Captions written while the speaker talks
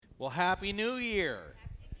Well, Happy New Year.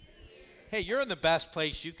 Hey, you're in the best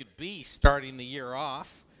place you could be starting the year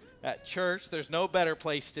off at church. There's no better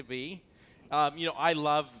place to be. I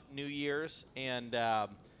love New Year's and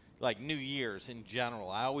like New Year's in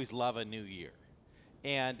general. I always love a new year.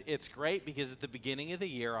 And it's great because at the beginning of the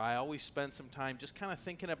year, I always spend some time just kind of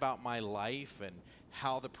thinking about my life and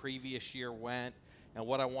how the previous year went and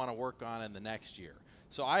what I want to work on in the next year.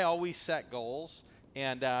 So I always set goals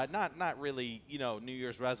and not really, New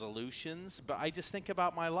Year's resolutions, but I just think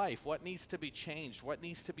about my life. What needs to be changed? What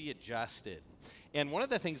needs to be adjusted? And one of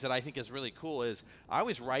the things that I think is really cool is I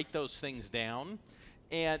always write those things down.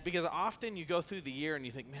 And because often you go through the year and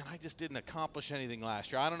you think, man, I just didn't accomplish anything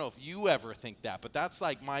last year. I don't know if you ever think that, but that's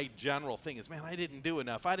like my general thing is, man, I didn't do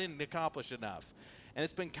enough. I didn't accomplish enough. And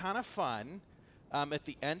it's been kind of fun at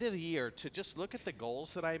the end of the year to just look at the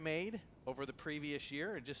goals that I made over the previous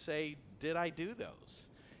year and just say, did I do those?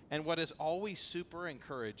 And what is always super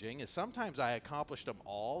encouraging is sometimes I accomplished them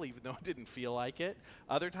all, even though it didn't feel like it.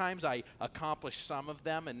 Other times I accomplished some of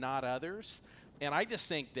them and not others. And I just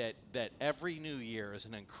think that every new year is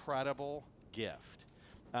an incredible gift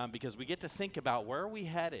because we get to think about where are we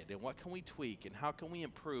headed and what can we tweak and how can we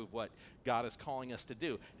improve what God is calling us to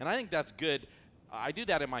do. And I think that's good. I do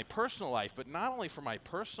that in my personal life, but not only for my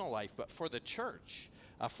personal life, but for the church,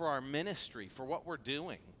 for our ministry, for what we're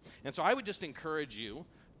doing. And so I would just encourage you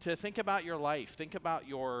to think about your life, think about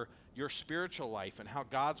your spiritual life and how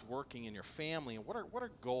God's working in your family and what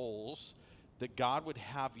are goals that God would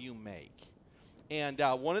have you make. And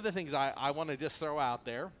one of the things I want to just throw out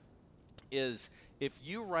there is if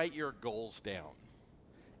you write your goals down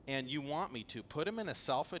and you want me to, put them in a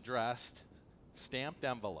self-addressed stamped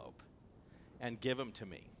envelope and give them to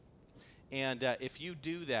me. And if you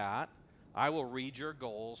do that, I will read your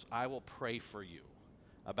goals. I will pray for you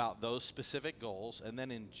about those specific goals. And then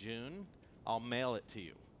in June, I'll mail it to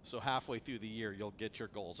you. So halfway through the year, you'll get your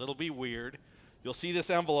goals. It'll be weird. You'll see this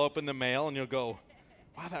envelope in the mail and you'll go,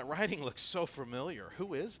 wow, that writing looks so familiar.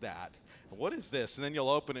 Who is that? What is this? And then you'll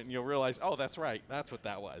open it and you'll realize, oh, that's right. That's what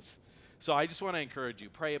that was. So I just want to encourage you,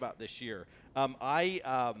 pray about this year.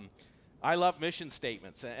 I love mission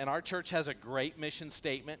statements, and our church has a great mission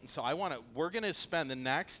statement. And so we're going to spend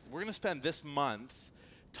this month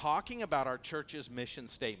talking about our church's mission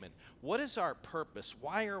statement. What is our purpose?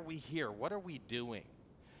 Why are we here? What are we doing?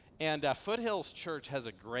 And Foothills Church has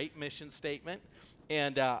a great mission statement.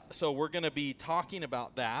 And so we're going to be talking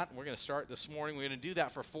about that. We're going to start this morning. We're going to do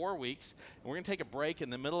that for 4 weeks. And we're going to take a break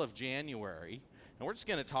in the middle of January. And we're just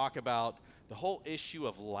going to talk about the whole issue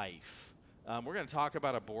of life. We're going to talk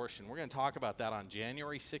about abortion. We're going to talk about that on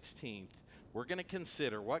January 16th. We're going to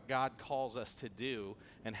consider what God calls us to do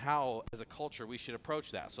and how, as a culture, we should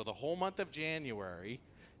approach that. So the whole month of January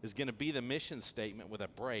is going to be the mission statement with a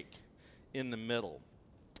break in the middle.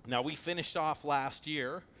 Now, we finished off last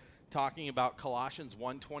year talking about Colossians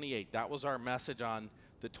 1:28. That was our message on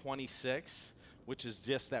the 26th, which is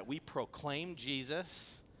just that we proclaim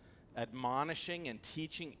Jesus, admonishing and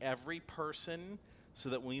teaching every person so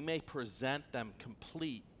that we may present them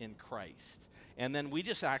complete in Christ. And then we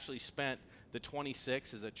just actually spent the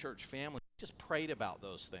 26th as a church family, just prayed about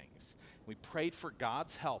those things. We prayed for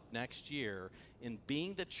God's help next year in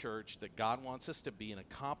being the church that God wants us to be and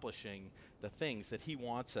accomplishing the things that he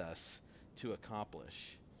wants us to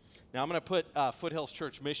accomplish. Now, I'm going to put Foothills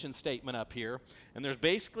Church mission statement up here, and there's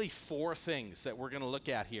basically 4 things that we're going to look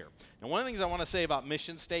at here. And one of the things I want to say about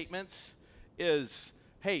mission statements is,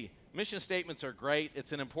 hey, mission statements are great.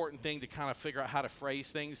 It's an important thing to kind of figure out how to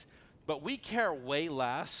phrase things, but we care way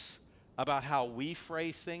less about how we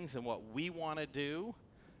phrase things and what we want to do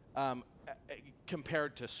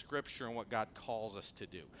compared to Scripture and what God calls us to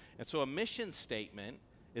do. And so a mission statement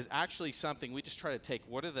is actually something we just try to take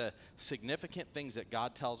what are the significant things that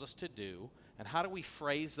God tells us to do and how do we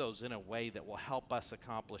phrase those in a way that will help us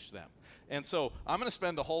accomplish them. And so I'm going to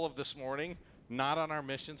spend the whole of this morning not on our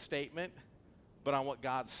mission statement, but on what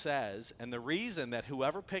God says. And the reason that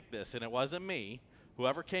whoever picked this, and it wasn't me,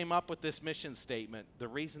 whoever came up with this mission statement, the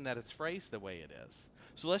reason that it's phrased the way it is.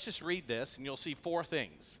 So let's just read this and you'll see 4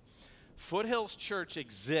 things. Foothills Church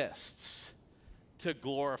exists to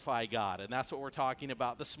glorify God. And that's what we're talking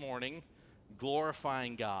about this morning,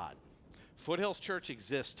 glorifying God. Foothills Church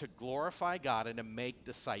exists to glorify God and to make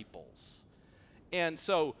disciples. And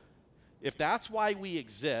so if that's why we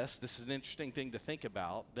exist, this is an interesting thing to think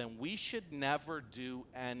about, then we should never do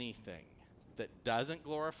anything that doesn't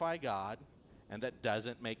glorify God and that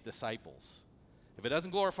doesn't make disciples. If it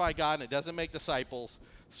doesn't glorify God and it doesn't make disciples,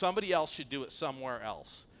 somebody else should do it somewhere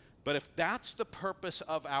else. But if that's the purpose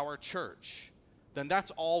of our church, then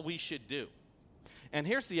that's all we should do. And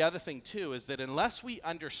here's the other thing, too, is that unless we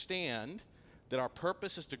understand that our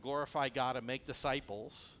purpose is to glorify God and make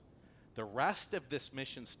disciples, the rest of this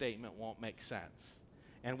mission statement won't make sense.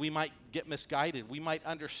 And we might get misguided. We might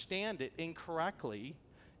understand it incorrectly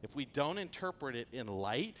if we don't interpret it in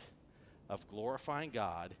light of glorifying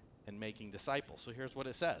God and making disciples. So here's what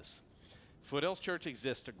it says. Foothills Church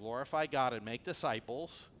exists to glorify God and make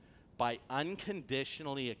disciples by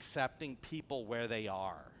unconditionally accepting people where they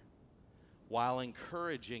are, while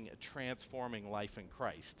encouraging a transforming life in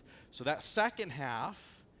Christ. So that second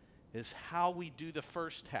half is how we do the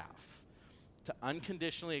first half, to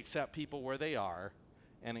unconditionally accept people where they are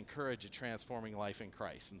and encourage a transforming life in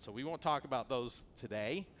Christ. And so we won't talk about those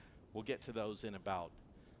today. We'll get to those in about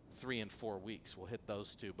 3 and 4 weeks. We'll hit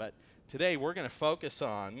those two. But today we're going to focus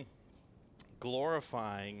on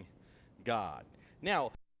glorifying God.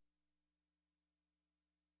 Now,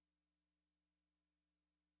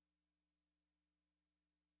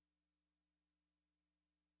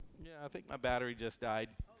 yeah, I think my battery just died.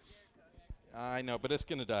 I know, but it's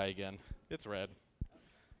going to die again. It's red.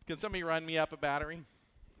 Can somebody run me up a battery?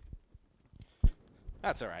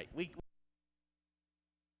 That's all right.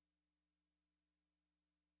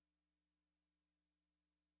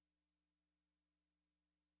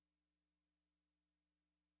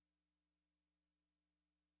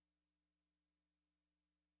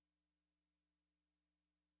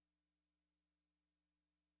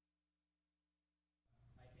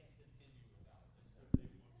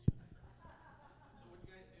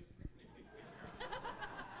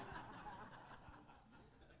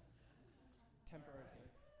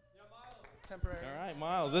 Temporary. All right,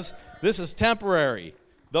 Miles. This is temporary.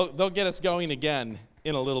 They'll get us going again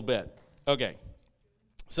in a little bit. Okay.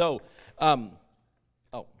 So, yeah.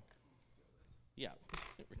 There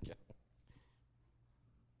we go.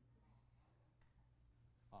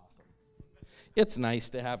 Awesome. It's nice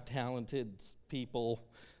to have talented people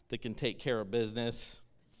that can take care of business.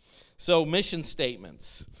 So, mission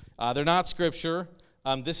statements. They're not scripture.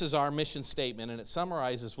 This is our mission statement, and it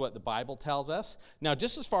summarizes what the Bible tells us. Now,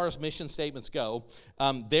 just as far as mission statements go,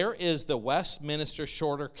 there is the Westminster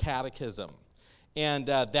Shorter Catechism, and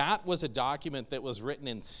that was a document that was written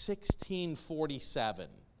in 1647.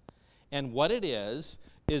 And what it is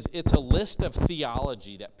it's a list of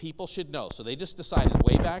theology that people should know. So they just decided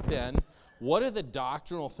way back then, what are the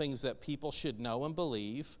doctrinal things that people should know and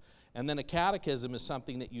believe? And then a catechism is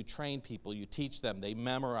something that you train people, you teach them, they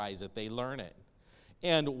memorize it, they learn it.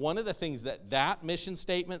 And one of the things that mission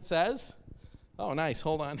statement says, oh, nice,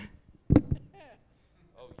 hold on. Oh, yeah.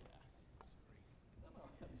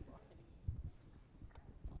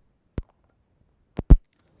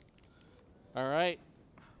 All right.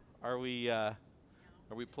 Are we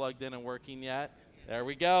plugged in and working yet? There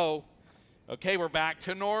we go. Okay, we're back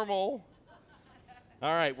to normal. All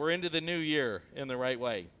right, we're into the new year in the right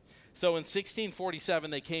way. So in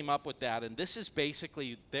 1647, they came up with that, and this is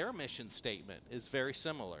basically their mission statement is very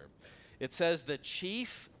similar. It says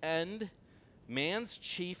man's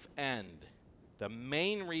chief end, the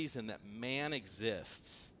main reason that man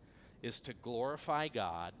exists is to glorify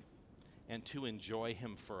God and to enjoy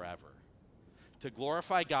him forever. To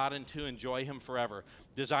glorify God and to enjoy him forever.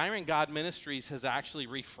 Desiring God Ministries has actually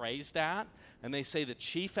rephrased that, and they say the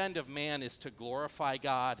chief end of man is to glorify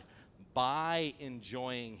God by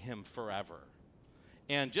enjoying him forever.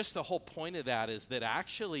 And just the whole point of that is that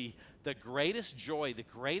actually the greatest joy, the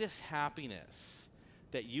greatest happiness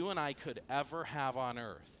that you and I could ever have on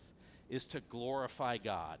earth is to glorify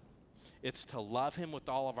God. It's to love him with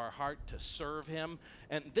all of our heart, to serve him.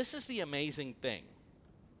 And this is the amazing thing,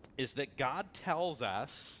 is that God tells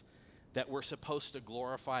us that we're supposed to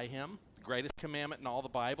glorify him, the greatest commandment in all the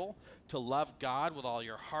Bible, to love God with all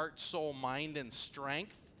your heart, soul, mind, and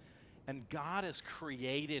strength. And God has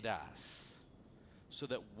created us so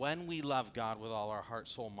that when we love God with all our heart,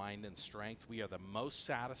 soul, mind, and strength, we are the most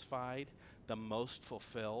satisfied, the most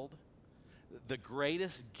fulfilled. The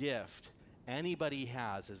greatest gift anybody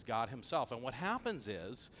has is God himself. And what happens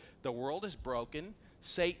is the world is broken.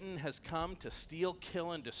 Satan has come to steal,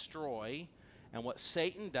 kill, and destroy. And what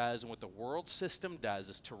Satan does and what the world system does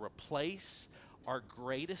is to replace our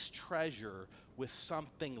greatest treasure with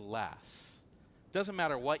something less. It doesn't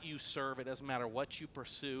matter what you serve. It doesn't matter what you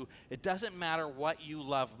pursue. It doesn't matter what you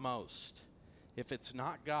love most. If it's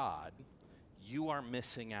not God, you are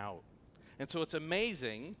missing out. And so it's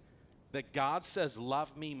amazing that God says,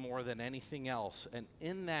 love me more than anything else. And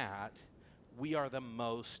in that, we are the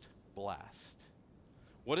most blessed.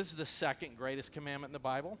 What is the second greatest commandment in the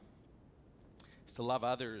Bible? It's to love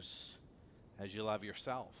others as you love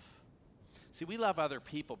yourself. See, we love other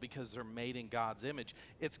people because they're made in God's image.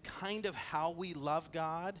 It's kind of how we love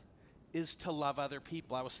God is to love other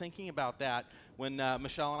people. I was thinking about that when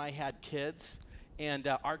Michelle and I had kids, and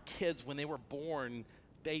our kids, when they were born,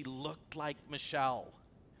 they looked like Michelle.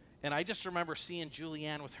 And I just remember seeing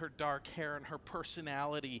Julianne with her dark hair and her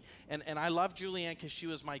personality. And I loved Julianne because she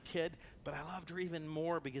was my kid, but I loved her even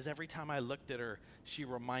more because every time I looked at her, she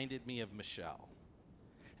reminded me of Michelle.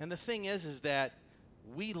 And the thing is that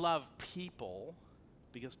we love people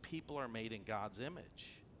because people are made in God's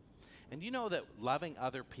image. And you know that loving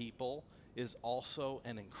other people is also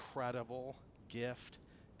an incredible gift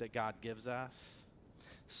that God gives us?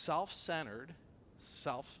 Self-centered,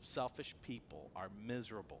 selfish people are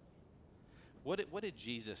miserable. What did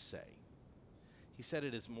Jesus say? He said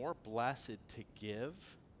it is more blessed to give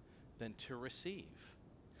than to receive.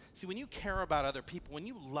 See, when you care about other people, when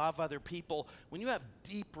you love other people, when you have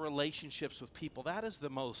deep relationships with people, that is the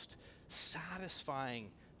most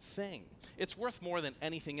satisfying thing. It's worth more than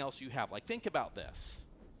anything else you have. Like, think about this.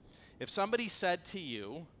 If somebody said to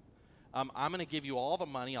you, I'm going to give you all the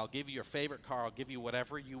money, I'll give you your favorite car, I'll give you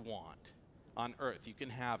whatever you want on earth, you can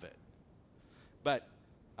have it. But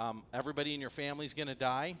everybody in your family is going to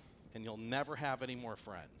die, and you'll never have any more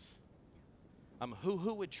friends.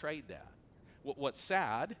 Who would trade that? What's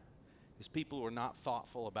sad is people who are not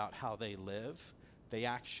thoughtful about how they live, they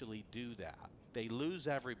actually do that. They lose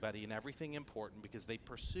everybody and everything important because they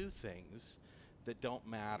pursue things that don't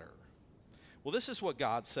matter. Well, this is what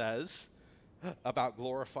God says about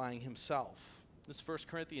glorifying himself. This is 1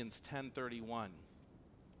 Corinthians 10:31.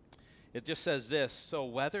 It just says this, so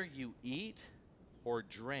whether you eat or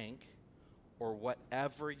drink or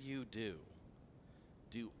whatever you do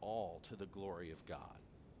all to the glory of God.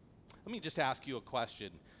 Let me just ask you a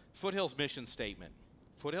question. Foothill's mission statement.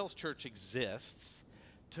 Foothills Church exists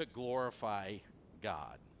to glorify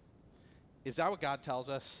God. Is that what God tells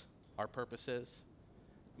us our purpose is?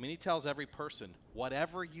 I mean, he tells every person,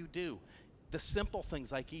 whatever you do, the simple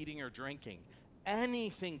things like eating or drinking,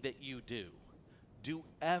 anything that you do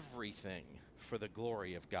everything for the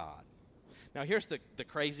glory of God. Now, here's the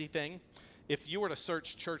crazy thing. If you were to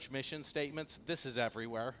search church mission statements, this is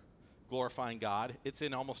everywhere. Glorifying God. It's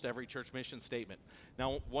in almost every church mission statement.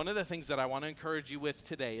 Now, one of the things that I want to encourage you with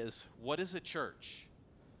today is, what is a church?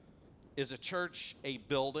 Is a church a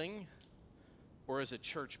building, or is a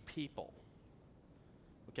church people?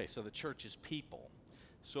 Okay, so the church is people.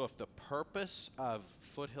 So if the purpose of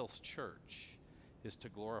Foothills Church is to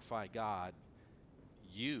glorify God,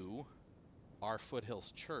 you are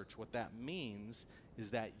Foothills Church. What that means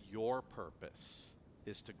is that your purpose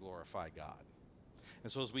is to glorify God.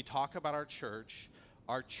 And so as we talk about our church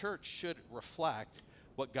should reflect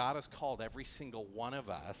what God has called every single one of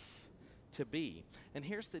us to be. And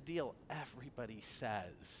here's the deal. Everybody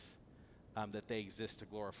says that they exist to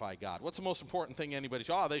glorify God. What's the most important thing anybody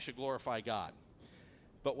says? Oh, they should glorify God.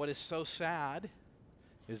 But what is so sad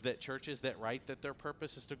is that churches that write that their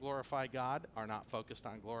purpose is to glorify God are not focused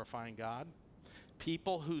on glorifying God.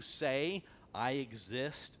 People who say, I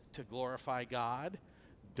exist to glorify God,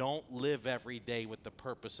 don't live every day with the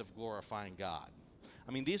purpose of glorifying God.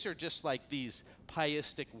 I mean, these are just like these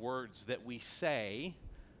pietistic words that we say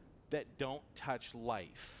that don't touch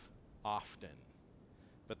life often.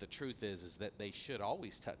 But the truth is that they should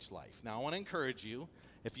always touch life. Now, I want to encourage you,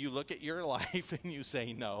 if you look at your life and you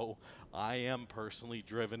say, no, I am personally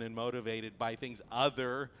driven and motivated by things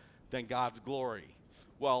other than God's glory,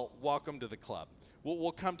 well, welcome to the club.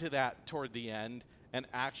 We'll come to that toward the end, and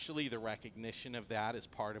actually the recognition of that is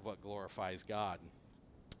part of what glorifies God.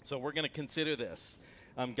 So we're going to consider this.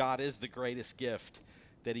 God is the greatest gift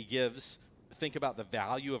that he gives. Think about the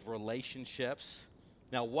value of relationships.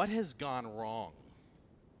 Now, what has gone wrong?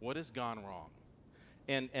 What has gone wrong?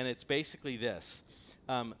 And it's basically this.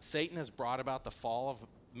 Satan has brought about the fall of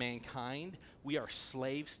mankind. We are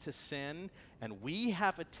slaves to sin, and we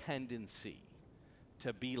have a tendency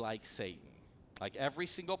to be like Satan. Like every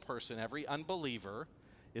single person, every unbeliever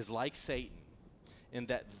is like Satan in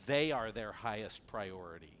that they are their highest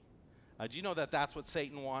priority. Do you know that that's what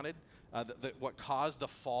Satan wanted? What caused the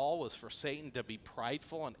fall was for Satan to be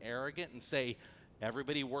prideful and arrogant and say,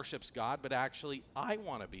 everybody worships God, but actually I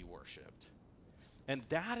want to be worshiped. And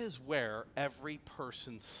that is where every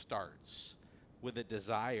person starts, with a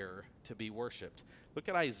desire to be worshiped. Look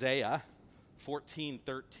at Isaiah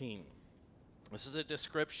 14:13. This is a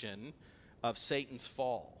description of Satan's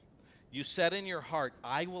fall. You said in your heart,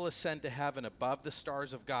 I will ascend to heaven above the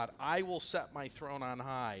stars of God. I will set my throne on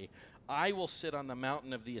high. I will sit on the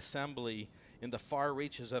mountain of the assembly in the far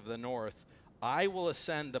reaches of the north. I will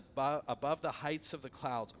ascend above the heights of the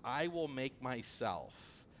clouds. I will make myself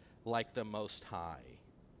like the Most High.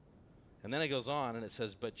 And then it goes on and it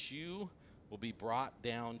says, but you will be brought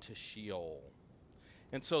down to Sheol.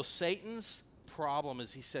 And so Satan's problem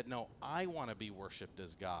is he said, no, I want to be worshiped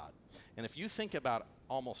as God. And if you think about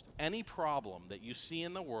almost any problem that you see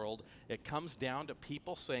in the world, it comes down to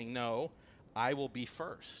people saying, no, I will be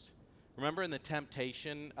first. Remember in the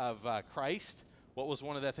temptation of Christ, what was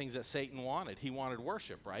one of the things that Satan wanted? He wanted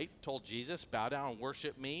worship, right? Told Jesus, bow down and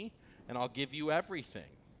worship me, and I'll give you everything.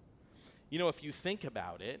 You know, if you think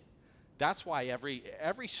about it, that's why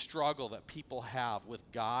every struggle that people have with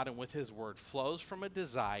God and with his word flows from a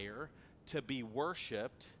desire to be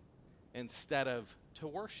worshiped instead of to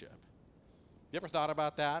worship. You ever thought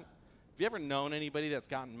about that? Have you ever known anybody that's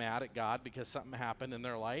gotten mad at God because something happened in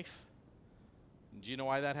their life? Do you know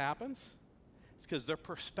why that happens? It's because their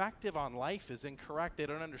perspective on life is incorrect. They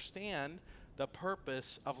don't understand the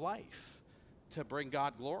purpose of life, to bring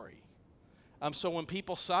God glory. So when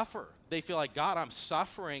people suffer, they feel like, God, I'm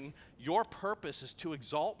suffering. Your purpose is to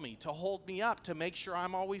exalt me, to hold me up, to make sure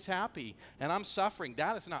I'm always happy. And I'm suffering.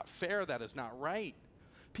 That is not fair. That is not right.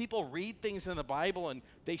 People read things in the Bible and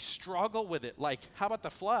they struggle with it. Like, how about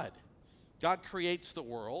the flood? God creates the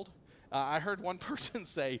world. I heard one person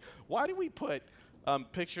say, why do we put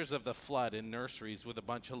pictures of the flood in nurseries with a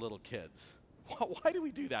bunch of little kids? Why do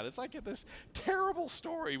we do that? It's like this terrible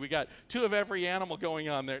story. We got two of every animal going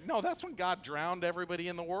on there. No, that's when God drowned everybody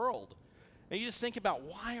in the world. And you just think about,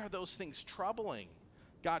 why are those things troubling?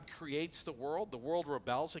 God creates the world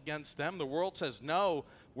rebels against them. The world says, no,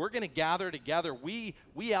 we're going to gather together. We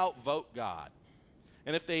outvote God.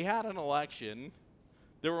 And if they had an election,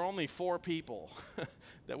 there were only 4 people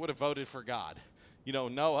that would have voted for God. You know,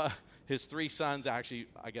 Noah, his 3 sons, actually,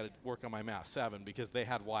 I got to work on my math, 7, because they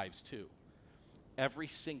had wives too. Every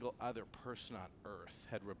single other person on earth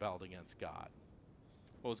had rebelled against God.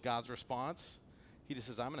 What was God's response? He just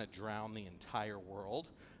says, I'm going to drown the entire world.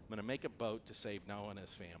 I'm going to make a boat to save Noah and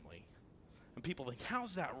his family. And people think,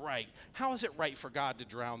 how's that right? How is it right for God to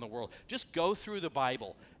drown the world? Just go through the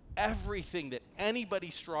Bible. Everything that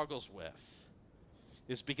anybody struggles with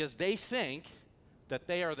is because they think that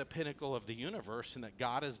they are the pinnacle of the universe and that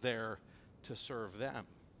God is there to serve them.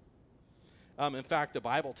 In fact, the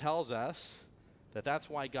Bible tells us that that's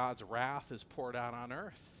why God's wrath is poured out on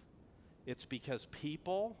earth. It's because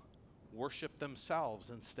people worship themselves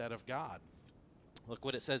instead of God. Look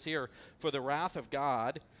what it says here. For the wrath of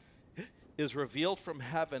God is revealed from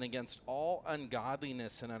heaven against all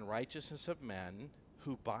ungodliness and unrighteousness of men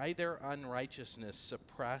who by their unrighteousness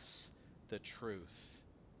suppress the truth.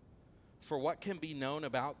 For what can be known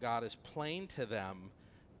about God is plain to them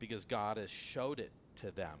because God has showed it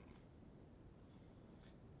to them.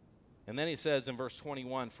 And then he says in verse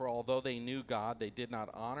 21, for although they knew God, they did not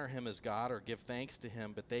honor him as God or give thanks to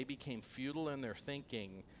him, but they became futile in their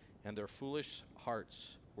thinking, and their foolish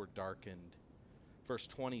hearts were darkened. Verse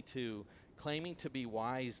 22, claiming to be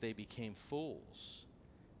wise, they became fools,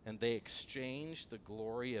 and they exchanged the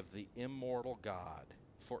glory of the immortal God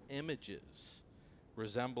for images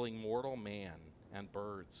resembling mortal man and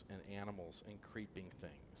birds and animals and creeping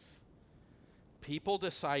things. People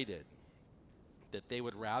decided that they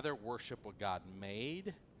would rather worship what God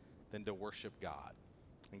made than to worship God.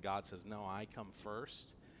 And God says, no, I come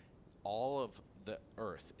first. All of the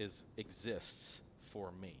earth exists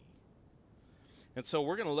for me. And so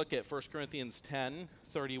we're going to look at 1 Corinthians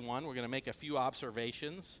 10:31. We're going to make a few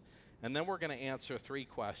observations, and then we're going to answer 3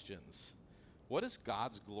 questions. What does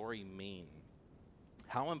God's glory mean?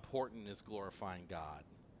 How important is glorifying God?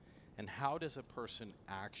 And how does a person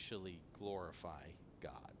actually glorify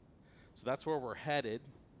God? So that's where we're headed.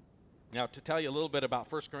 Now, to tell you a little bit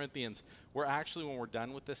about 1 Corinthians, we're actually, when we're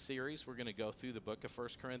done with this series, we're going to go through the book of 1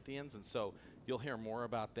 Corinthians, and so you'll hear more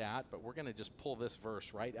about that, but we're going to just pull this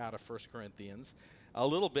verse right out of 1 Corinthians. A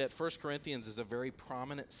little bit, 1 Corinthians is a very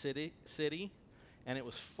prominent city, and it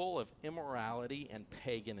was full of immorality and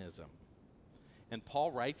paganism. And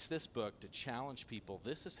Paul writes this book to challenge people.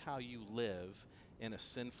 This is how you live in a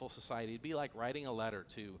sinful society. It'd be like writing a letter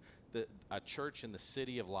to a church in the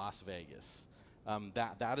city of Las Vegas.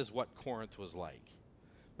 That is what Corinth was like.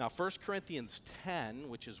 Now, 1 Corinthians 10,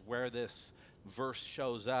 which is where this verse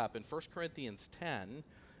shows up, in 1 Corinthians 10,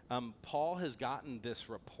 Paul has gotten this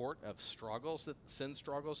report of sin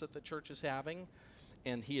struggles that the church is having,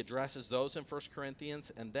 and he addresses those in 1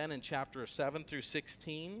 Corinthians. And then in chapter 7 through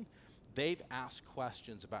 16, they've asked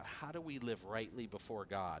questions about how do we live rightly before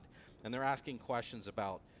God. And they're asking questions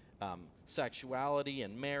about sexuality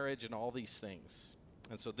and marriage and all these things.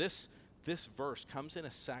 And so this verse comes in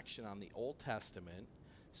a section on the Old Testament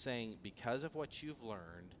saying, because of what you've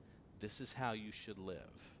learned, this is how you should live.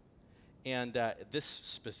 And this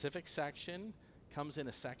specific section comes in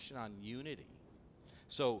a section on unity.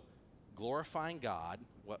 So glorifying God,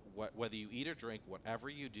 whether you eat or drink, whatever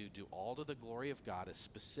you do, do all to the glory of God. It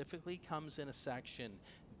specifically comes in a section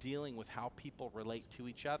dealing with how people relate to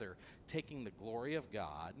each other, taking the glory of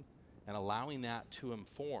God and allowing that to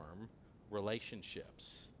inform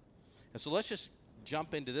relationships. And so let's just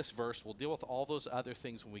jump into this verse. We'll deal with all those other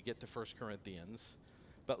things when we get to 1 Corinthians.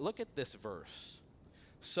 But look at this verse.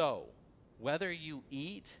 So, whether you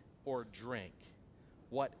eat or drink,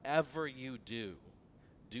 whatever you do,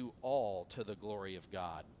 do all to the glory of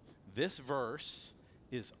God. This verse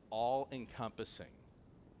is all-encompassing.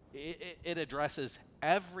 It addresses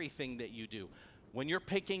everything that you do. When you're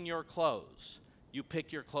picking your clothes, you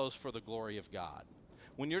pick your clothes for the glory of God.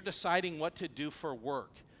 When you're deciding what to do for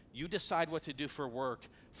work, you decide what to do for work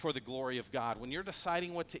for the glory of God. When you're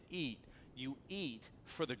deciding what to eat, you eat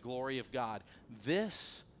for the glory of God.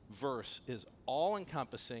 This verse is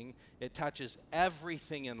all-encompassing. It touches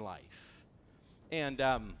everything in life. And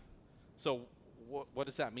so what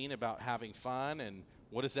does that mean about having fun? And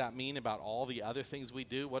what does that mean about all the other things we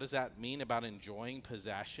do? What does that mean about enjoying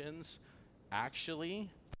possessions? Actually,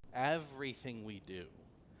 everything we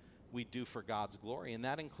do for God's glory, and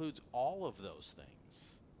that includes all of those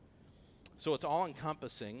things. So it's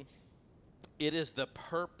all-encompassing. It is the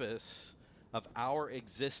purpose of our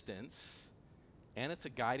existence, and it's a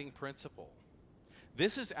guiding principle.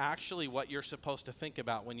 This is actually what you're supposed to think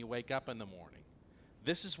about when you wake up in the morning.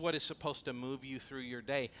 This is what is supposed to move you through your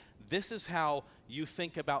day. This is how you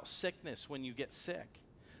think about sickness when you get sick.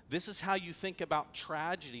 This is how you think about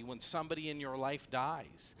tragedy when somebody in your life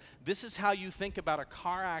dies. This is how you think about a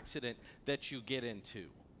car accident that you get into.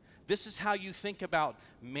 This is how you think about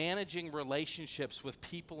managing relationships with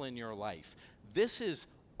people in your life. This is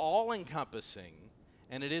all-encompassing,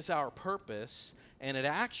 and it is our purpose, and it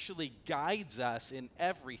actually guides us in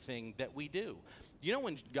everything that we do. You know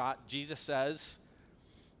when Jesus says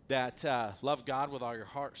that love God with all your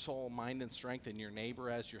heart, soul, mind, and strength, and your neighbor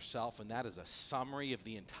as yourself, and that is a summary of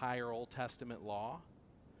the entire Old Testament law?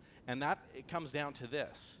 And that it comes down to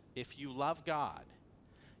this. If you love God,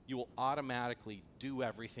 you will automatically do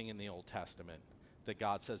everything in the Old Testament that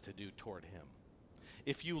God says to do toward him.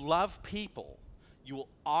 If you love people, you will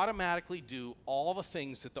automatically do all the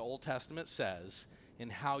things that the Old Testament says in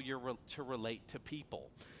how you're to relate to people.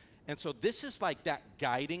 And so this is like that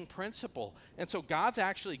guiding principle. And so God's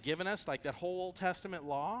actually given us, like that whole Old Testament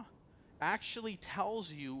law actually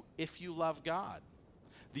tells you if you love God.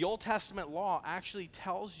 The Old Testament law actually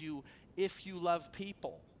tells you if you love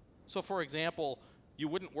people. So for example, you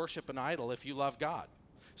wouldn't worship an idol if you love God.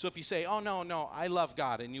 So if you say, oh, no, I love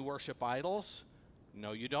God, and you worship idols,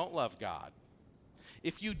 no, you don't love God.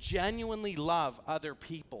 If you genuinely love other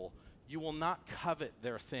people, you will not covet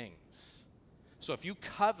their things. So if you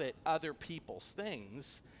covet other people's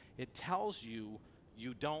things, it tells you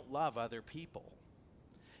you don't love other people.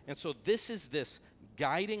 And so this is this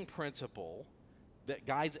guiding principle that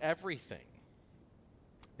guides everything.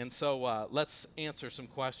 And so let's answer some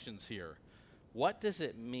questions here. What does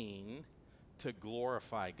it mean to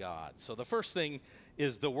glorify God? So the first thing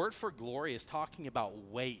is the word for glory is talking about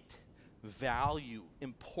weight, value,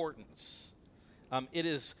 importance. It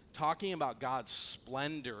is talking about God's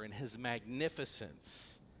splendor and his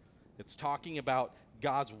magnificence. It's talking about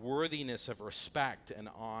God's worthiness of respect and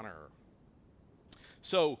honor.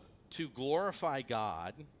 So to glorify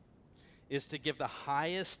God is to give the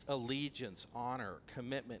highest allegiance, honor,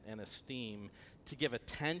 commitment, and esteem, to give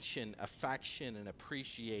attention, affection, and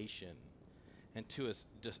appreciation, and to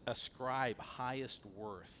ascribe highest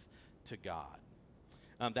worth to God.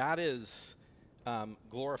 That is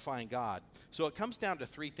glorifying God. So it comes down to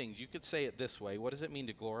three things. You could say it this way. What does it mean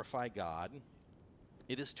to glorify God?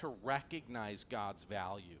 It is to recognize God's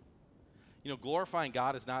value. You know, glorifying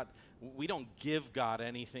God is not, we don't give God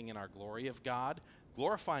anything in our glory of God.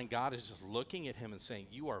 Glorifying God is just looking at him and saying,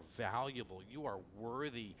 you are valuable, you are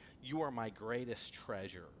worthy, you are my greatest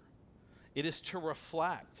treasure. It is to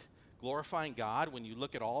reflect. Glorifying God, when you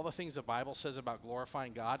look at all the things the Bible says about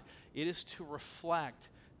glorifying God, it is to reflect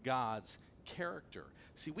God's character.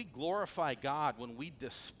 See, we glorify God when we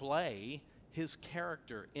display his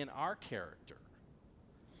character in our character.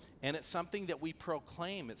 And it's something that we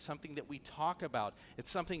proclaim. It's something that we talk about. It's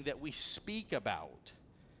something that we speak about,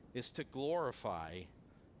 is to glorify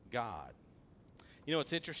God. You know,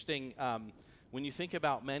 it's interesting when you think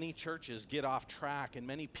about many churches get off track, and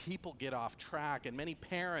many people get off track, and many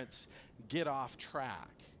parents get off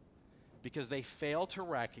track because they fail to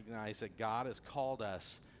recognize that God has called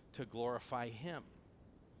us to glorify him.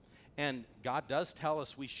 And God does tell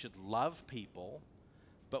us we should love people,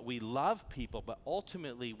 but we love people, but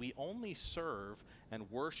ultimately we only serve and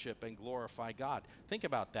worship and glorify God. Think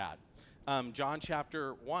about that. John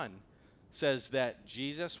chapter 1 says that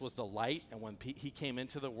Jesus was the light, and when he came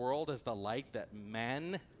into the world as the light, that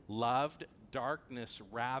men loved darkness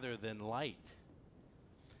rather than light.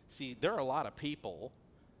 See, there are a lot of people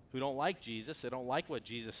who don't like Jesus. They don't like what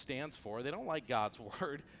Jesus stands for. They don't like God's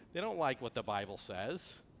word. They don't like what the Bible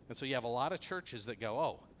says. And so you have a lot of churches that go,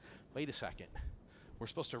 oh, wait a second. We're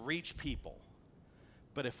supposed to reach people.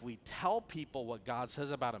 But if we tell people what God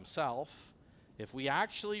says about himself, if we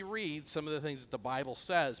actually read some of the things that the Bible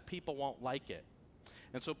says, people won't like it.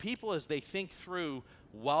 And so people, as they think through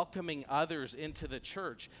welcoming others into the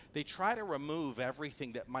church, they try to remove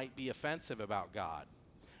everything that might be offensive about God.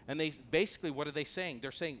 And they basically, what are they saying?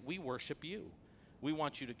 They're saying, we worship you. We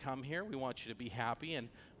want you to come here. We want you to be happy. And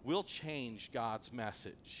we'll change God's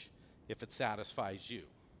message if it satisfies you.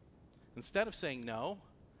 Instead of saying, no,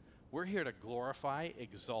 we're here to glorify,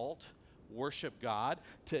 exalt, worship God,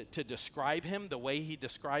 to describe him the way he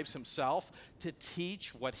describes himself, to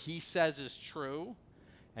teach what he says is true,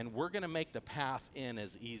 and we're going to make the path in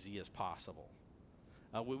as easy as possible.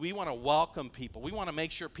 We want to welcome people. We want to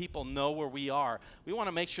make sure people know where we are. We want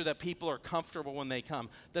to make sure that people are comfortable when they come,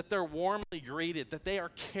 that they're warmly greeted, that they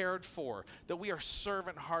are cared for, that we are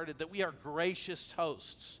servant-hearted, that we are gracious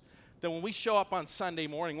hosts. That when we show up on Sunday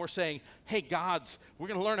morning, we're saying, hey, we're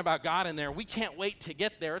going to learn about God in there. We can't wait to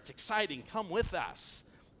get there. It's exciting. Come with us.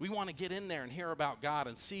 We want to get in there and hear about God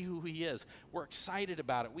and see who he is. We're excited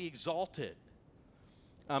about it. We exalt it.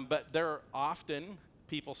 But there are often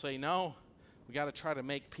people say, no, we got to try to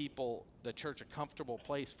make the church a comfortable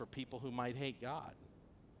place for people who might hate God.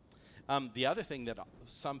 The other thing that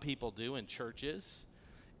some people do in churches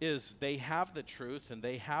is they have the truth and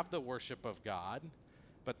they have the worship of God,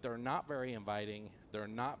 but they're not very inviting. They're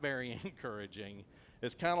not very encouraging.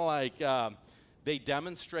 It's kind of like they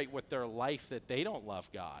demonstrate with their life that they don't love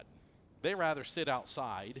God. They rather sit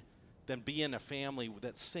outside than be in a family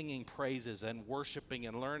that's singing praises and worshiping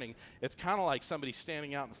and learning. It's kind of like somebody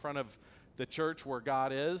standing out in front of the church where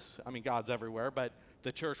God is. I mean, God's everywhere, but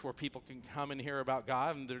the church where people can come and hear about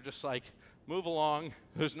God, and they're just like, move along.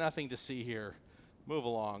 There's nothing to see here. Move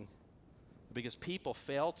along. Because people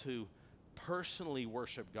fail to personally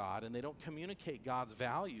worship God, and they don't communicate God's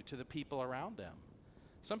value to the people around them.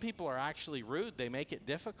 Some people are actually rude. They make it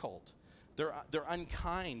difficult. They're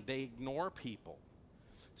unkind. They ignore people.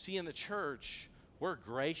 See, in the church, we're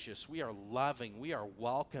gracious. We are loving. We are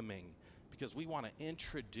welcoming because we want to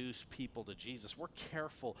introduce people to Jesus. We're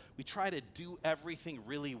careful. We try to do everything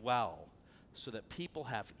really well so that people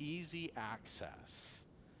have easy access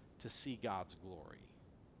to see God's glory.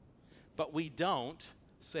 But we don't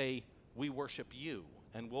say, we worship you,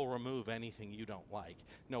 and we'll remove anything you don't like.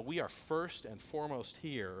 No, we are first and foremost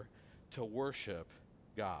here to worship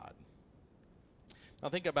God. Now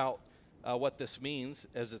think about what this means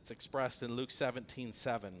as it's expressed in Luke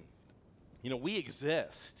 17:7. We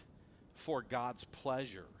exist for God's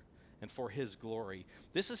pleasure and for his glory.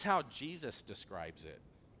 This is how Jesus describes it.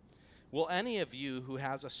 Will any of you who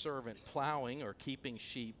has a servant plowing or keeping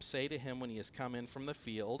sheep say to him when he has come in from the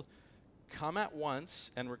field, come at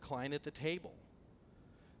once and recline at the table?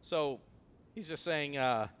 So he's just saying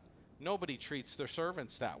nobody treats their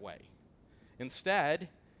servants that way. Instead,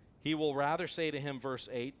 he will rather say to him, verse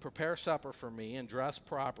 8, prepare supper for me and dress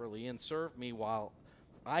properly and serve me while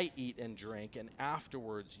I eat and drink, and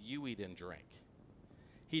afterwards you eat and drink.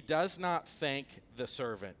 He does not thank the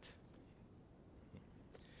servant.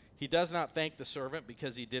 He does not thank the servant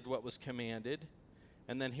because he did what was commanded.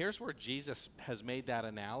 And then here's where Jesus has made that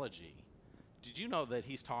analogy. Did you know that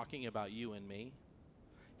he's talking about you and me?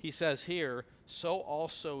 He says here, so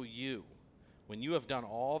also you, when you have done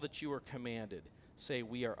all that you were commanded, say,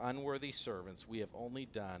 we are unworthy servants. We have only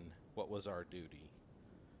done what was our duty.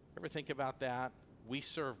 Ever think about that? We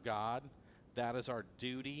serve God. That is our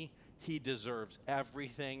duty. He deserves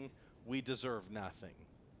everything. We deserve nothing.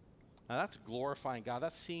 Now that's glorifying God.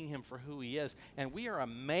 That's seeing him for who he is. And we are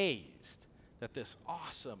amazed that this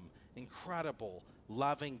awesome, incredible,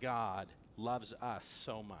 loving God loves us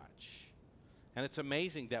so much. And it's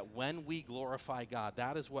amazing that when we glorify God,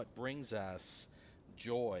 that is what brings us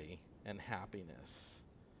joy and happiness.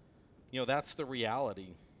 That's the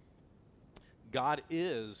reality. God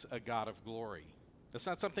is a God of glory. It's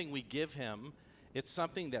not something we give him. It's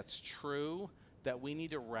something that's true that we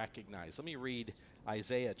need to recognize. Let me read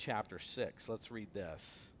Isaiah chapter 6. Let's read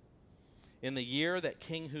this. In the year that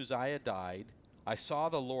King Uzziah died, I saw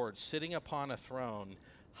the Lord sitting upon a throne,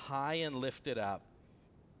 high and lifted up,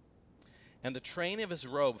 and the train of his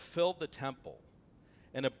robe filled the temple.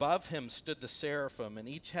 And above him stood the seraphim, and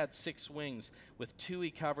each had 6 wings. With 2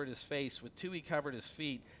 he covered his face, with 2 he covered his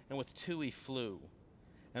feet, and with 2 he flew.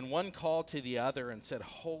 And one called to the other and said,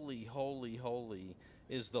 Holy, holy, holy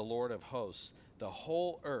is the Lord of hosts. The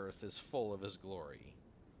whole earth is full of his glory.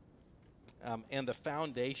 And the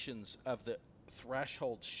foundations of the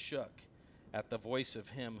threshold shook at the voice of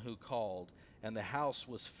him who called, and the house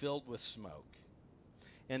was filled with smoke.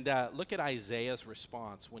 And look at Isaiah's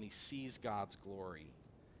response when he sees God's glory.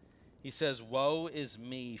 He says, Woe is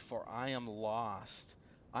me, for I am lost.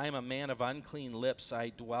 I am a man of unclean lips. I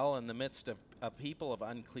dwell in the midst of a people of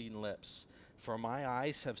unclean lips. For my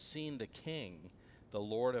eyes have seen the King, the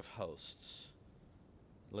Lord of hosts.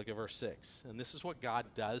 Look at verse 6. And this is what God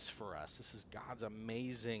does for us. This is God's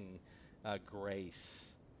amazing grace.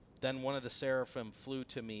 Then one of the seraphim flew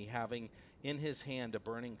to me, having in his hand a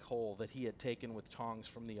burning coal that he had taken with tongs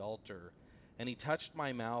from the altar. And he touched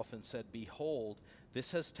my mouth and said, Behold,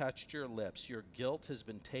 this has touched your lips. Your guilt has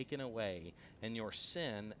been taken away, and your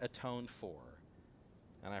sin atoned for.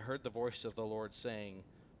 And I heard the voice of the Lord saying,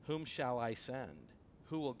 Whom shall I send?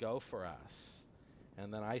 Who will go for us?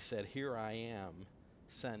 And then I said, Here I am,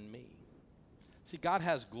 send me. See, God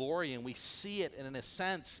has glory, and we see it, and in a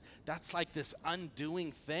sense, that's like this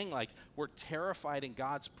undoing thing. Like, we're terrified in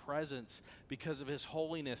God's presence because of his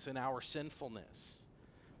holiness and our sinfulness.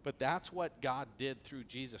 But that's what God did through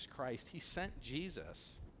Jesus Christ. He sent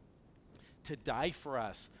Jesus to die for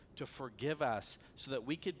us, to forgive us, so that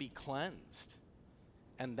we could be cleansed.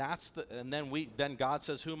 And then God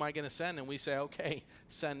says, Who am I going to send? And we say, Okay,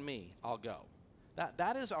 send me. I'll go.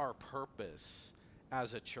 That is our purpose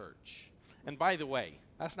as a church. And by the way,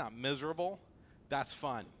 that's not miserable. That's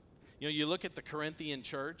fun. You know, you look at the Corinthian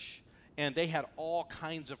church, and they had all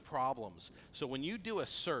kinds of problems. So when you do a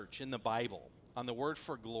search in the Bible on the word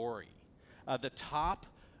for glory, the top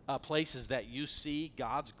places that you see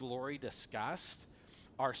God's glory discussed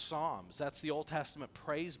are Psalms. That's the Old Testament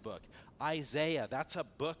praise book. Isaiah, that's a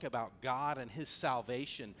book about God and his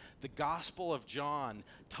salvation. The Gospel of John,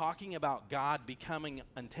 talking about God becoming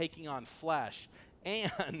and taking on flesh.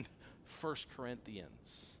 And 1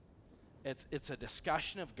 Corinthians. It's a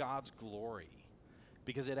discussion of God's glory,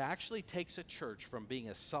 because it actually takes a church from being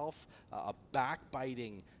a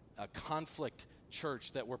backbiting, conflict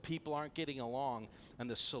church where people aren't getting along, and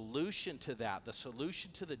the solution to that, the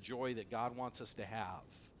solution to the joy that God wants us to have,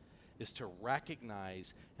 is to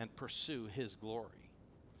recognize and pursue his glory.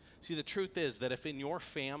 See, the truth is that if in your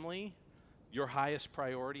family, your highest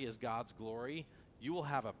priority is God's glory, you will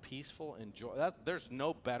have a peaceful and joy. There's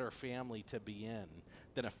no better family to be in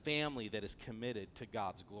than a family that is committed to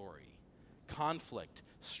God's glory. Conflict,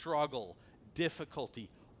 struggle, difficulty,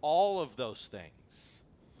 all of those things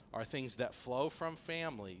are things that flow from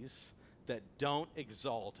families that don't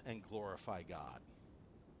exalt and glorify God.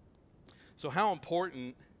 So how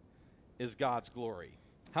important is God's glory?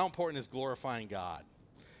 How important is glorifying God?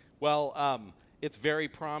 Well, it's very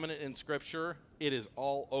prominent in Scripture. It is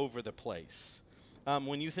all over the place.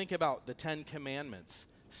 When you think about the 10 Commandments,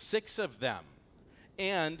 6 of them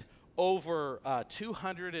and over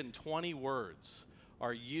 220 words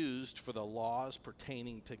are used for the laws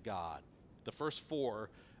pertaining to God. The first 4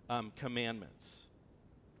 commandments.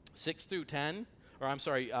 5 through 10,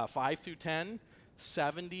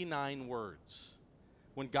 79 words.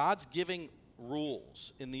 When God's giving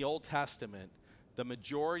rules in the Old Testament, the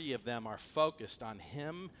majority of them are focused on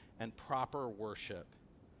him and proper worship.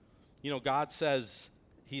 You know, God says,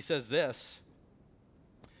 he says this,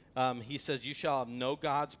 he says, you shall have no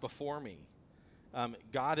gods before me.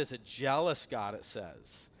 God is a jealous God, it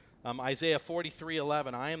says. Isaiah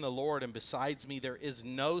 43:11, I am the Lord, and besides me there is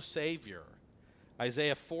no Savior.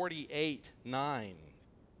 Isaiah 48:9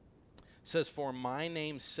 says, for my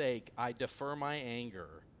name's sake I defer my anger.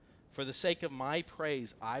 For the sake of my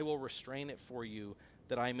praise I will restrain it for you,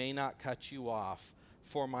 that I may not cut you off.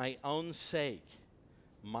 For my own sake,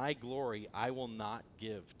 my glory I will not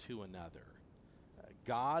give to another.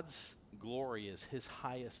 God's glory is his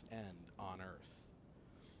highest end on earth.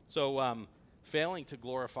 So failing to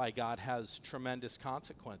glorify God has tremendous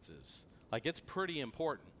consequences. Like, it's pretty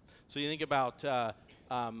important. So you think about the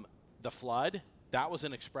flood. That was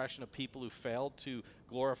an expression of people who failed to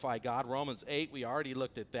glorify God. Romans 8, we already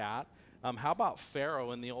looked at that. How about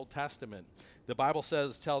Pharaoh in the Old Testament? The Bible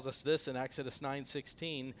tells us this in Exodus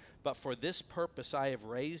 9:16, but for this purpose I have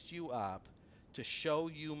raised you up to show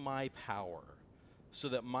you my power, so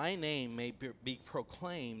that my name may be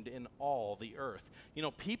proclaimed in all the earth. You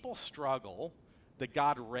know, people struggle that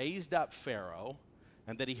God raised up Pharaoh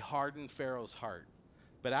and that he hardened Pharaoh's heart.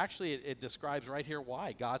 But actually, it describes right here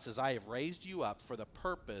why. God says, I have raised you up for the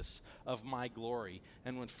purpose of my glory.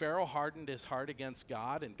 And when Pharaoh hardened his heart against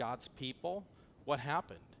God and God's people, what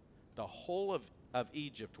happened? The whole of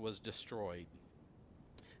Egypt was destroyed.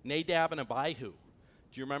 Nadab and Abihu,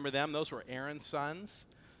 do you remember them? Those were Aaron's sons.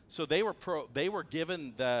 So they were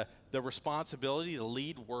given the responsibility to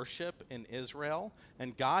lead worship in Israel.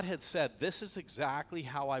 And God had said, this is exactly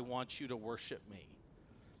how I want you to worship me.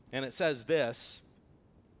 And it says this.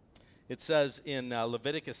 It says in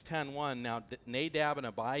Leviticus 10:1, now Nadab and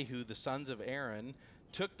Abihu, the sons of Aaron,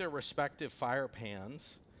 took their respective fire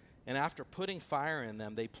pans, and after putting fire in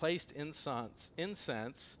them, they placed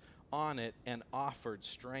incense on it and offered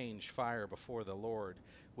strange fire before the Lord,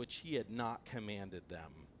 which he had not commanded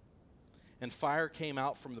them. And fire came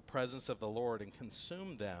out from the presence of the Lord and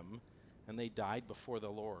consumed them, and they died before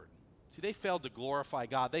the Lord. See, they failed to glorify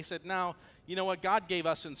God. They said, now, you know what? God gave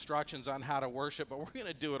us instructions on how to worship, but we're going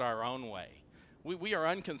to do it our own way. We are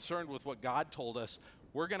unconcerned with what God told us.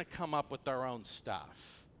 We're going to come up with our own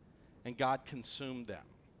stuff. And God consumed them.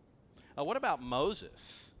 What about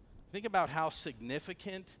Moses? Think about how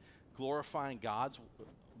significant glorifying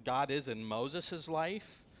God is in Moses'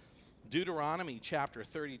 life. Deuteronomy chapter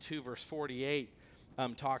 32, verse 48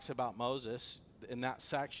 talks about Moses in that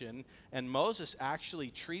section. And Moses actually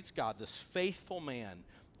treats God, this faithful man,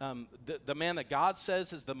 the man that God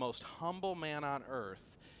says is the most humble man on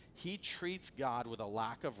earth. He treats God with a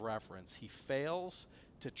lack of reverence. He fails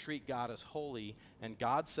to treat God as holy. And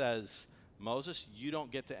God says, Moses, you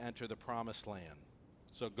don't get to enter the promised land.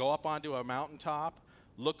 So go up onto a mountaintop,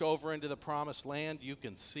 look over into the promised land. You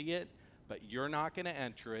can see it, but you're not going to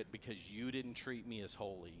enter it because you didn't treat me as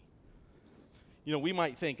holy. You know, we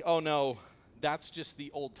might think, oh no, that's just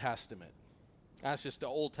the Old Testament. That's just the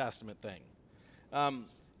Old Testament thing. Do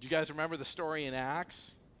you guys remember the story in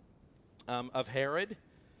Acts of Herod?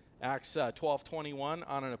 Acts 12:21,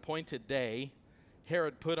 on an appointed day,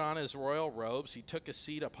 Herod put on his royal robes. He took a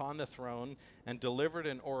seat upon the throne and delivered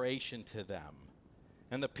an oration to them.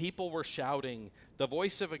 And the people were shouting, the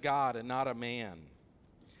voice of a God and not a man.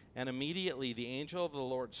 And immediately the angel of the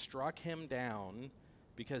Lord struck him down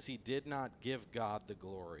because he did not give God the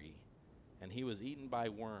glory. And he was eaten by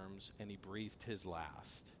worms, and he breathed his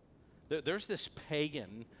last. There's this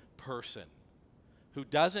pagan person who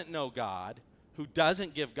doesn't know God, who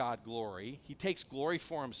doesn't give God glory. He takes glory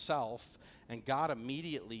for himself, and God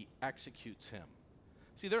immediately executes him.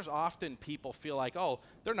 See, there's often people feel like, oh,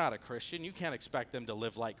 they're not a Christian. You can't expect them to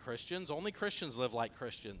live like Christians. Only Christians live like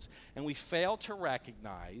Christians. And we fail to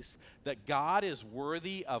recognize that God is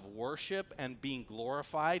worthy of worship and being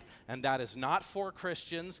glorified, and that is not for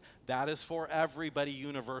Christians. That is for everybody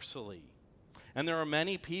universally. And there are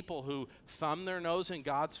many people who thumb their nose in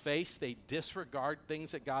God's face. They disregard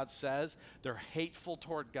things that God says. They're hateful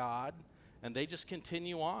toward God, and they just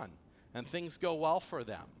continue on, and things go well for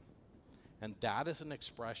them. And that is an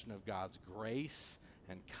expression of God's grace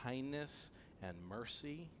and kindness and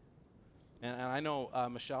mercy. And I know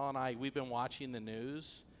Michelle and I, we've been watching the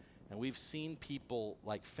news, and we've seen people,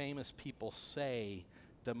 like famous people, say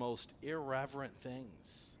the most irreverent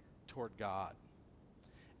things toward God.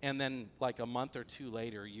 And then like a month or two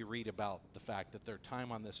later, you read about the fact that their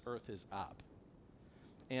time on this earth is up.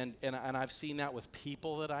 And I've seen that with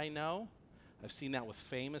people that I know. I've seen that with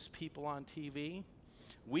famous people on TV.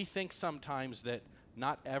 We think sometimes that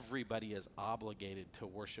not everybody is obligated to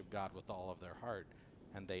worship God with all of their heart,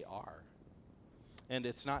 and they are. And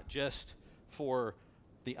it's not just for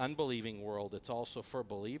the unbelieving world, it's also for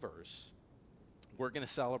believers. We're going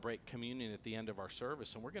to celebrate communion at the end of our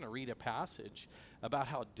service, and we're going to read a passage about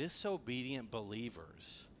how disobedient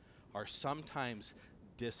believers are sometimes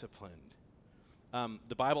disciplined.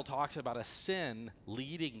 The Bible talks about a sin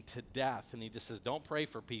leading to death, and he just says, don't pray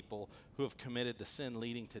for people who have committed the sin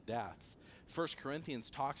leading to death. 1 Corinthians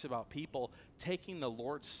talks about people taking the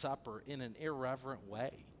Lord's Supper in an irreverent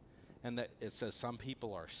way, and that it says some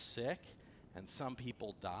people are sick and some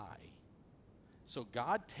people die. So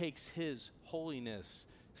God takes his holiness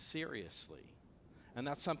seriously, and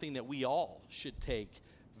that's something that we all should take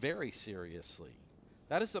very seriously.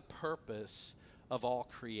 That is the purpose of all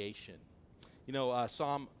creation. You know,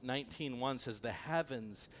 Psalm 19:1 says, the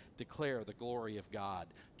heavens declare the glory of God.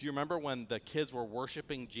 Do you remember when the kids were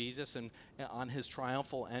worshiping Jesus and on his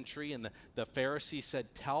triumphal entry, and the Pharisees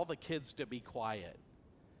said, tell the kids to be quiet?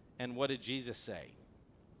 And what did Jesus say?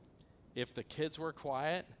 If the kids were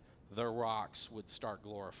quiet, the rocks would start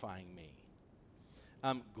glorifying me.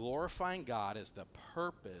 Glorifying God is the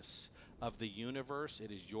purpose of the universe.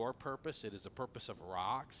 It is your purpose. It is the purpose of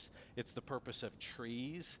rocks. It's the purpose of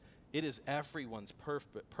trees. It is everyone's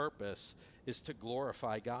purpose is to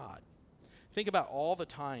glorify God. Think about all the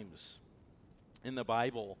times in the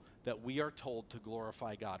Bible that we are told to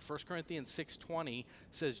glorify God. 1 Corinthians 6:20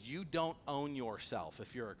 says, you don't own yourself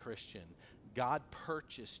if you're a Christian. God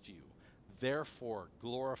purchased you. Therefore,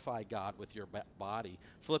 glorify God with your body.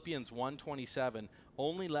 Philippians 1:27,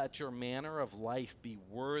 only let your manner of life be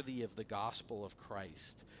worthy of the gospel of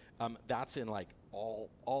Christ. That's in like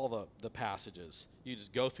all the passages. You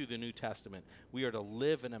just go through the New Testament. We are to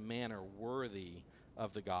live in a manner worthy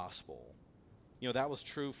of the gospel. You know, that was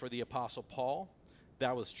true for the Apostle Paul.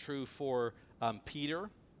 That was true for Peter.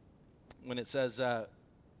 When it says,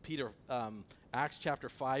 Acts chapter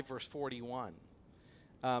 5, verse 41,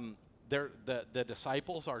 the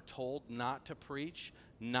disciples are told not to preach,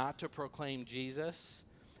 not to proclaim Jesus.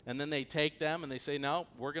 And then they take them and they say, no,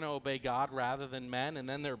 we're going to obey God rather than men. And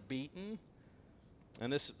then they're beaten.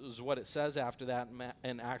 And this is what it says after that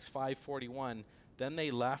in Acts 5:41. Then they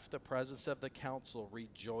left the presence of the council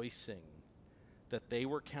rejoicing that they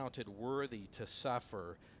were counted worthy to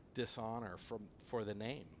suffer dishonor for the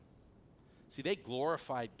name. See, they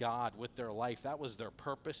glorified God with their life. That was their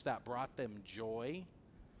purpose. That brought them joy.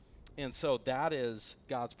 And so that is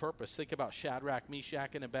God's purpose. Think about Shadrach,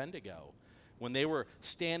 Meshach, and Abednego. When they were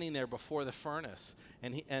standing there before the furnace,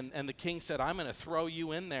 and the king said, I'm going to throw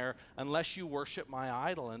you in there unless you worship my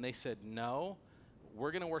idol. And they said, no,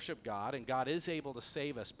 we're going to worship God, and God is able to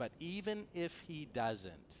save us. But even if he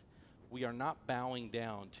doesn't, we are not bowing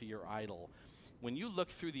down to your idol. When you look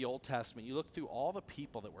through the Old Testament, you look through all the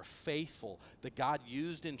people that were faithful, that God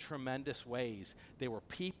used in tremendous ways. They were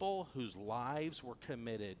people whose lives were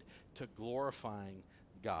committed to glorifying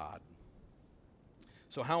God.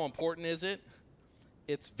 So how important is it?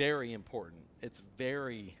 It's very important. It's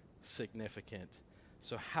very significant.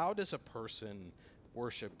 So how does a person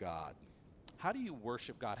worship God? How do you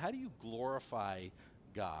worship God? How do you glorify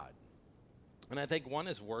God? And I think one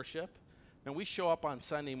is worship. And we show up on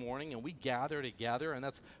Sunday morning and we gather together, and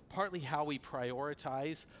that's partly how we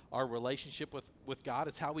prioritize our relationship with God.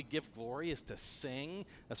 It's how we give glory, is to sing.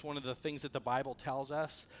 That's one of the things that the Bible tells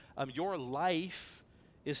us. Your life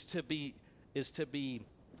is to be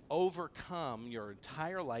overcome. Your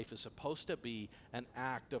entire life is supposed to be an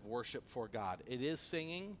act of worship for God. It is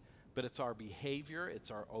singing, but it's our behavior, it's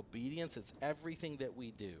our obedience, it's everything that we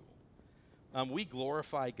do. We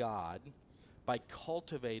glorify God by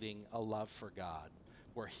cultivating a love for God,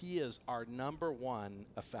 where he is our number one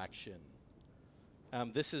affection.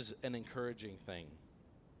 This is an encouraging thing.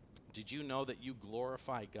 Did you know that you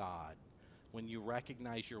glorify God when you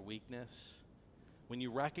recognize your weakness? When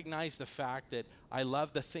you recognize the fact that I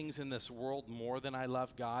love the things in this world more than I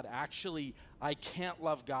love God. Actually, I can't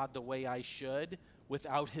love God the way I should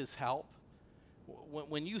without his help.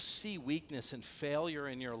 When you see weakness and failure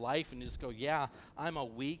in your life and you just go, yeah, I'm a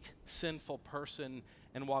weak, sinful person,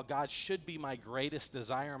 and while God should be my greatest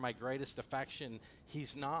desire, my greatest affection,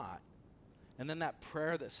 he's not. And then that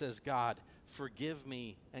prayer that says, God, forgive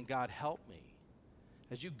me and God, help me.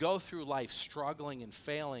 As you go through life struggling and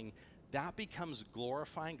failing, that becomes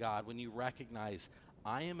glorifying God when you recognize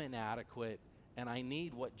I am inadequate and I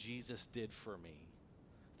need what Jesus did for me.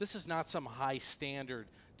 This is not some high standard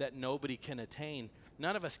that nobody can attain.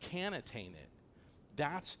 None of us can attain it.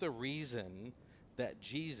 That's the reason that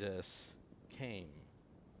Jesus came.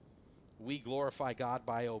 We glorify God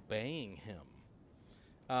by obeying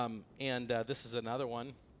him. This is another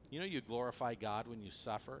one. You know, you glorify God when you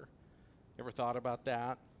suffer. Ever thought about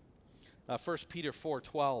that? 1 Peter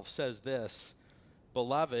 4:12 says this,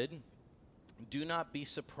 Beloved, do not be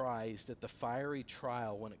surprised at the fiery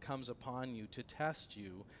trial when it comes upon you to test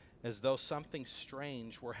you as though something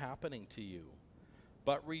strange were happening to you.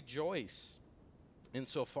 But rejoice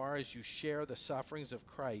insofar as you share the sufferings of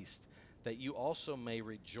Christ, that you also may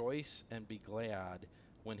rejoice and be glad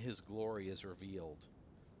when his glory is revealed.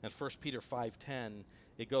 And 1 Peter 5:10,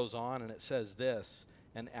 it goes on and it says this,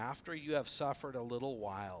 And after you have suffered a little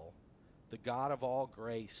while, the God of all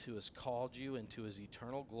grace, who has called you into his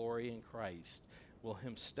eternal glory in Christ, will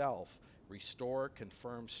himself restore,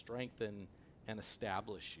 confirm, strengthen, and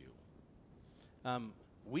establish you.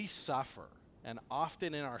 We suffer, and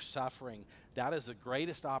often in our suffering, that is the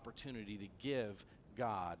greatest opportunity to give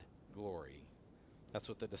God glory. That's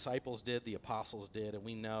what the disciples did, the apostles did, and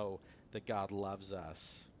we know that God loves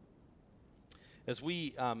us. As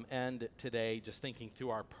we end today just thinking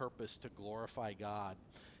through our purpose to glorify God,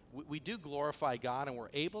 we do glorify God, and we're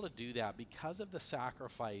able to do that because of the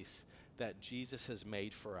sacrifice that Jesus has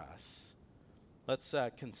made for us. Let's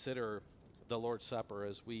consider the Lord's Supper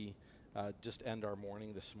as we just end our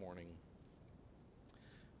morning this morning.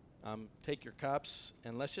 Take your cups,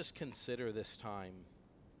 and let's just consider this time.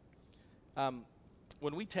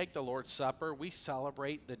 When we take the Lord's Supper, we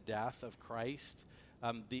celebrate the death of Christ,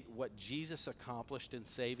 what Jesus accomplished in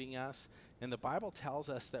saving us. And the Bible tells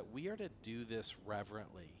us that we are to do this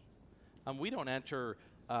reverently. We don't enter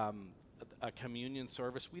a communion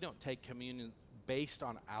service. We don't take communion based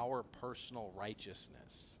on our personal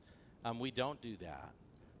righteousness. We don't do that.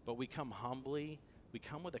 But we come humbly. We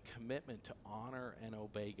come with a commitment to honor and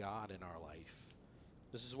obey God in our life.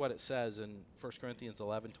 This is what it says in 1 Corinthians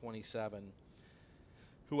 11:27.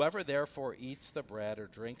 Whoever therefore eats the bread or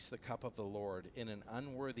drinks the cup of the Lord in an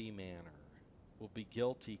unworthy manner will be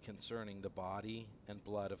guilty concerning the body and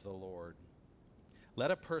blood of the Lord.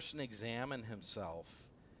 Let a person examine himself,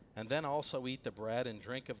 and then also eat the bread and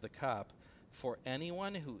drink of the cup. For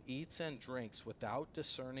anyone who eats and drinks without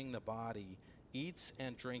discerning the body eats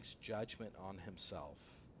and drinks judgment on himself.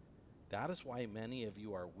 That is why many of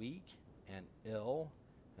you are weak and ill,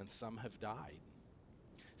 and some have died.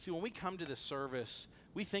 See, when we come to this service,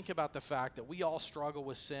 we think about the fact that we all struggle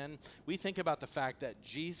with sin. We think about the fact that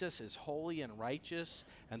Jesus is holy and righteous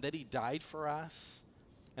and that he died for us.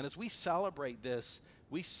 And as we celebrate this,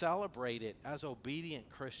 we celebrate it as obedient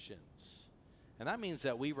Christians. And that means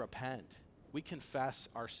that we repent. We confess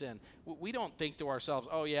our sin. We don't think to ourselves,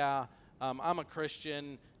 oh yeah, I'm a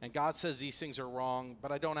Christian and God says these things are wrong,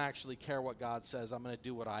 but I don't actually care what God says. I'm going to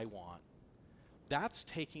do what I want. That's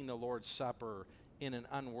taking the Lord's Supper in an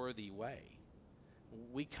unworthy way.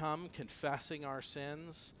 We come confessing our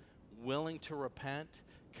sins, willing to repent,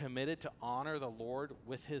 committed to honor the Lord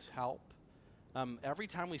with his help. Every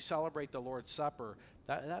time we celebrate the Lord's Supper,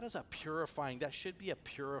 that is that should be a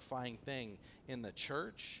purifying thing in the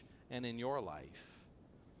church and in your life.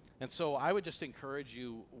 And so I would just encourage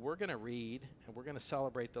you, we're going to read and we're going to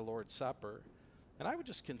celebrate the Lord's Supper. And I would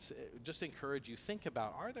just encourage you, think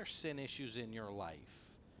about, are there sin issues in your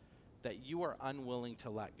life that you are unwilling to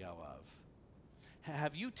let go of?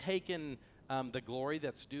 Have you taken the glory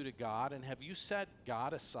that's due to God, and have you set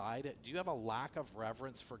God aside? Do you have a lack of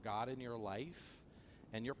reverence for God in your life,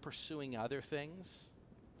 and you're pursuing other things?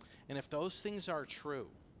 And if those things are true,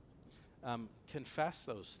 confess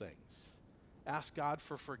those things. Ask God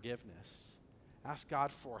for forgiveness. Ask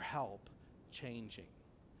God for help changing.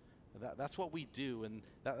 That's what we do, and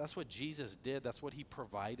that's what Jesus did. That's what he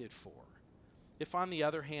provided for. If, on the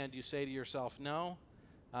other hand, you say to yourself, no,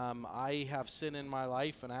 I have sin in my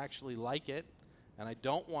life and I actually like it, and I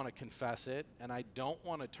don't want to confess it, and I don't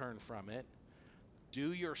want to turn from it,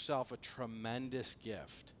 do yourself a tremendous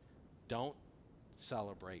gift. Don't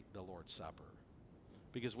celebrate the Lord's Supper.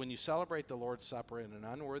 Because when you celebrate the Lord's Supper in an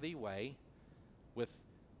unworthy way, with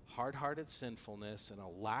hard-hearted sinfulness and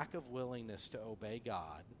a lack of willingness to obey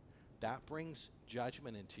God, that brings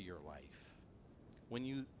judgment into your life. When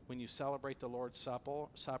you celebrate the Lord's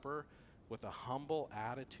Supper with a humble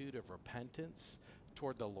attitude of repentance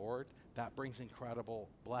toward the Lord, that brings incredible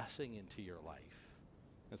blessing into your life.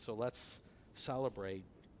 And so let's celebrate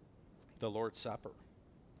the Lord's Supper.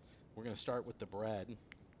 We're going to start with the bread.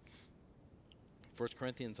 1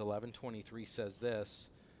 Corinthians 11:23 says this,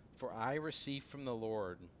 "For I received from the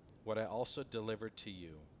Lord what I also delivered to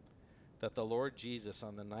you, that the Lord Jesus,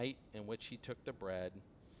 on the night in which he took the bread,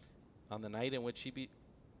 on the night in which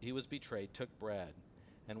he was betrayed, took bread.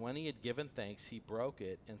 And when he had given thanks, he broke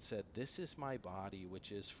it and said, 'This is my body,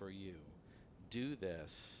 which is for you. Do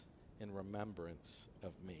this in remembrance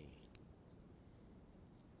of me.'"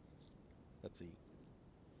 Let's eat.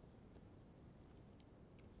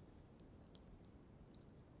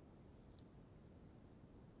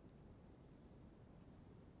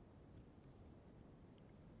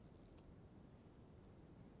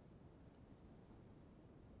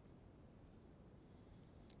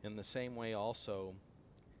 In the same way also,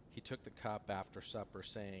 he took the cup after supper,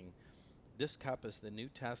 saying, "This cup is the New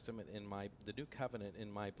covenant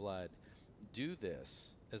in my blood. Do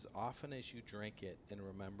this as often as you drink it in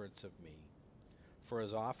remembrance of me. For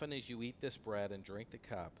as often as you eat this bread and drink the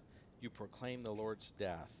cup, you proclaim the Lord's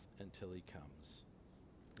death until he comes."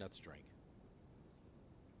 Let's drink.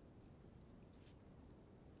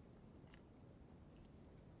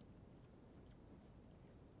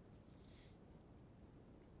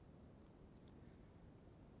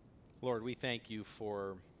 Lord, we thank you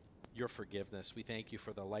for your forgiveness. We thank you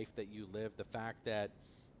for the life that you lived, the fact that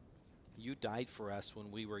you died for us when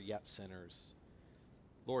we were yet sinners.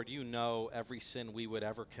 Lord, you know every sin we would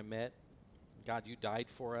ever commit. God, you died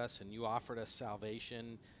for us and you offered us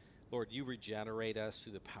salvation. Lord, you regenerate us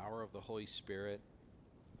through the power of the Holy Spirit.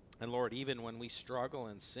 And Lord, even when we struggle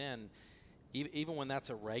in sin, Even when that's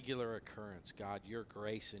a regular occurrence, God, your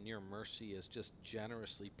grace and your mercy is just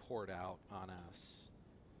generously poured out on us.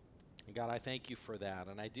 And God, I thank you for that.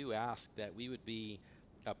 And I do ask that we would be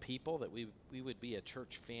a people, that we would be a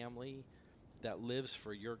church family that lives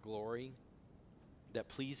for your glory, that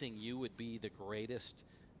pleasing you would be the greatest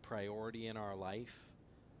priority in our life.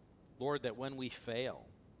 Lord, that when we fail,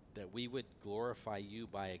 that we would glorify you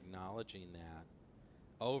by acknowledging that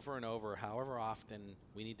over and over, however often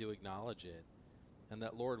we need to acknowledge it. And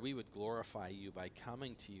that, Lord, we would glorify you by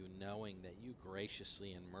coming to you knowing that you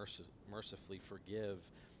graciously and mercifully forgive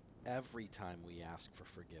every time we ask for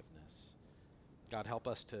forgiveness. God, help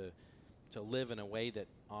us to live in a way that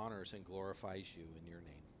honors and glorifies you in your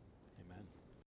name.